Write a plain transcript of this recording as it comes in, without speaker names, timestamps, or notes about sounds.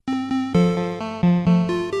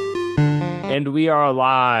And we are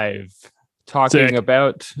live talking Sick.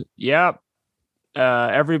 about,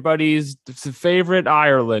 everybody's favorite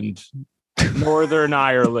Ireland, Northern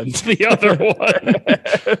Ireland. The other one.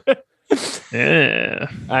 Yeah.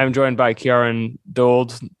 I'm joined by Kieran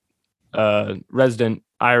Dold, resident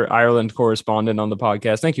Ireland correspondent on the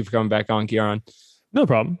podcast. Thank you for coming back on, Kieran. No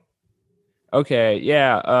problem. Okay,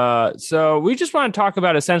 yeah. So we just want to talk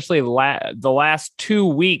about essentially the last 2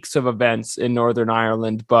 weeks of events in Northern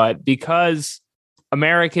Ireland, but because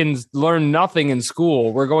Americans learn nothing in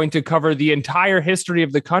school, we're going to cover the entire history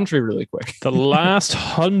of the country really quick. The last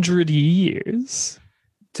 100 years.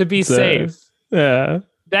 To be safe. Yeah.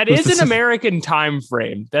 That is an American time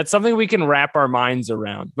frame. That's something we can wrap our minds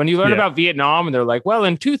around. When you learn about Vietnam and they're like, well,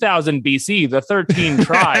 in 2000 BC, the 13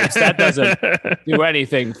 tribes, that doesn't do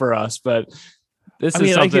anything for us. But this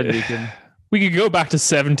is something we could go back to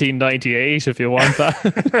 1798 if you want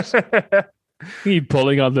that. Keep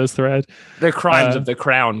pulling on this thread. The crimes of the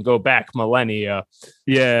crown go back millennia.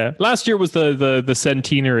 Yeah. Last year was the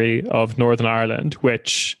centenary of Northern Ireland,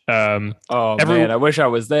 which man, I wish I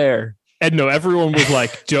was there. And no, everyone was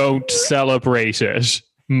like, don't celebrate it.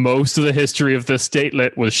 Most of the history of the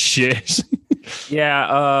statelet was shit.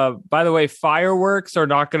 Yeah. By the way, fireworks are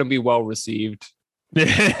not going to be well received in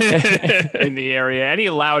the area.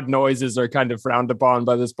 Any loud noises are kind of frowned upon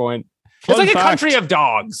by this point. It's like a country of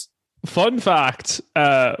dogs. Fun fact,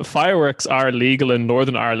 fireworks are legal in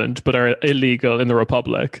Northern Ireland, but are illegal in the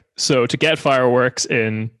Republic. So to get fireworks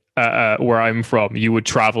in where I'm from, you would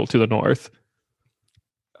travel to the north.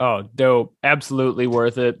 Oh, dope. Absolutely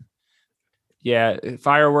worth it. Yeah,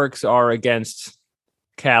 fireworks are against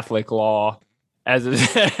Catholic law, as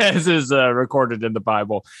is recorded in the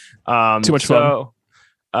Bible. Too much fun.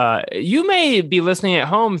 You may be listening at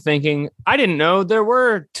home thinking, I didn't know there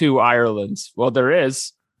were two Irelands. Well, there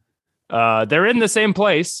is. They're in the same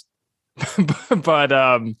place. But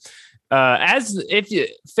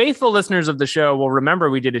faithful listeners of the show will remember,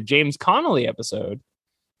 we did a James Connolly episode,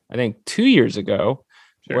 I think 2 years ago.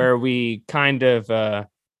 Sure. Where we kind of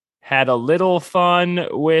had a little fun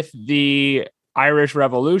with the Irish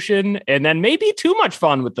Revolution and then maybe too much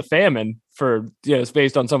fun with the famine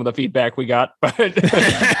based on some of the feedback we got. But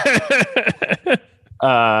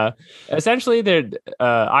essentially,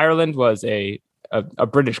 Ireland was a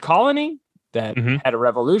British colony that had a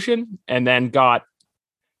revolution and then got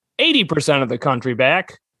 80% of the country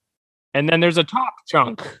back. And then there's a top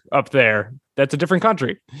chunk up there that's a different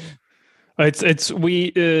country.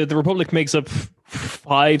 The Republic makes up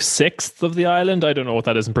 5/6 of the island. I don't know what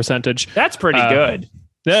that is in percentage. That's pretty good.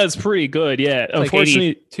 That's pretty good. Yeah. It's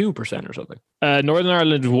unfortunately, like 82% or something. Northern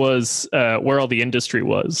Ireland was where all the industry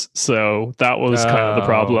was, so that was kind of the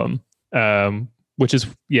problem. Which is,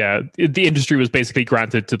 the industry was basically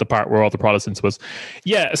granted to the part where all the Protestants was.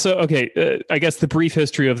 Yeah. So okay, I guess the brief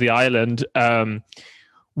history of the island.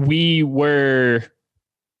 We were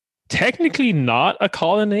technically not a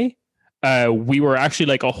colony. We were actually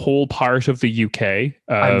like a whole part of the UK.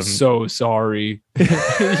 I'm so sorry.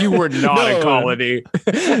 You were not a colony.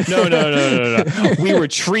 No. We were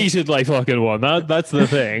treated like fucking one. That's the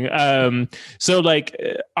thing. So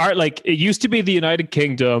it used to be the United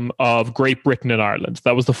Kingdom of Great Britain and Ireland.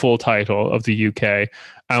 That was the full title of the UK.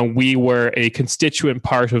 And we were a constituent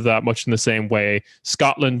part of that, much in the same way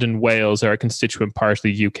Scotland and Wales are a constituent part of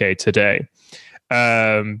the UK today.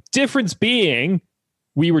 Difference being,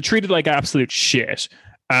 we were treated like absolute shit.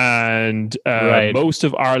 And most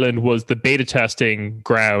of Ireland was the beta testing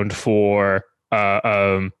ground for,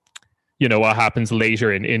 what happens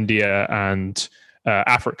later in India and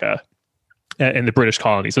Africa in the British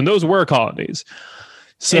colonies. And those were colonies.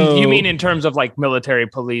 So and you mean in terms of like military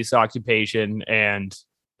police occupation and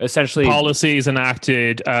essentially policies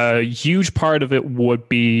enacted? A huge part of it would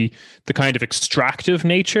be the kind of extractive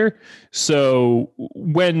nature. So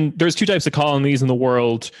when there's two types of colonies in the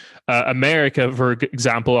world, America, for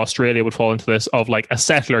example, Australia would fall into this, of like a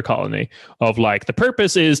settler colony, of like the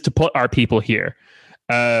purpose is to put our people here.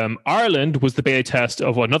 Ireland was the beta test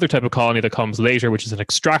of another type of colony that comes later, which is an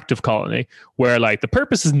extractive colony, where like the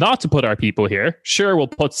purpose is not to put our people here. Sure, we'll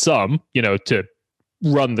put some, to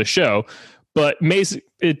run the show. But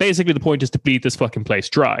basically the point is to bleed this fucking place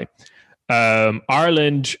dry.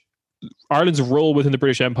 Ireland's role within the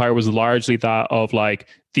British Empire was largely that of like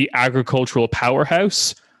the agricultural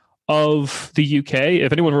powerhouse of the UK.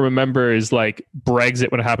 If anyone remembers like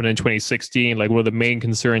Brexit when it happened in 2016, like one of the main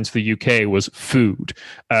concerns for the UK was food,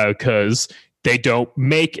 because they don't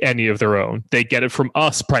make any of their own. They get it from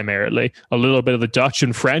us primarily, a little bit of the Dutch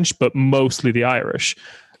and French, but mostly the Irish.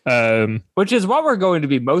 Which is what we're going to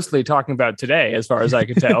be mostly talking about today, as far as I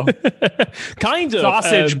can tell. Kind of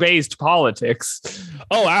sausage-based politics.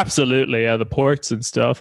 Oh, absolutely. Yeah, the ports and stuff.